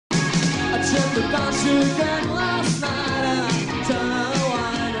I dreamt about you again last night, and I don't know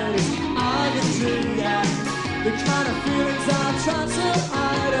why it is I get to, yeah. The kind of feelings I try to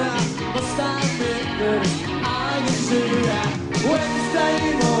hide, and I must admit that it's I get to, yeah. Wednesday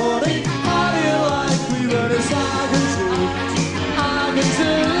morning, how do you like me? But it's I get to, I get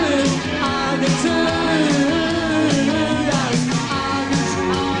to, I get to, yeah. I get to,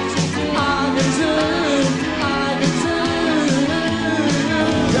 I get to, I get to.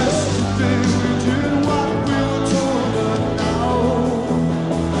 Yesterday we did what we were told, but now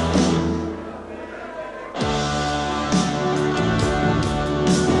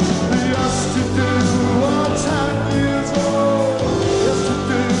yesterday we were 10 years old.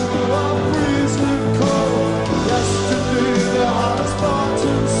 Yesterday we were freezing cold. Yesterday the hardest part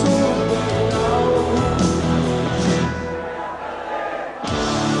and soul, but now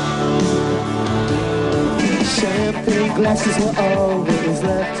champagne glasses were all that was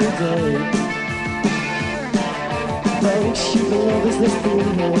left today. Like she lovers left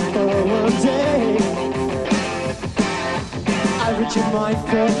being here for one day. I read your mind,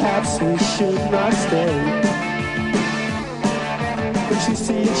 perhaps we should not stay. But you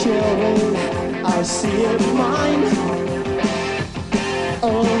see it your way, I see it mine.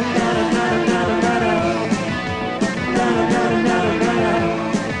 Oh,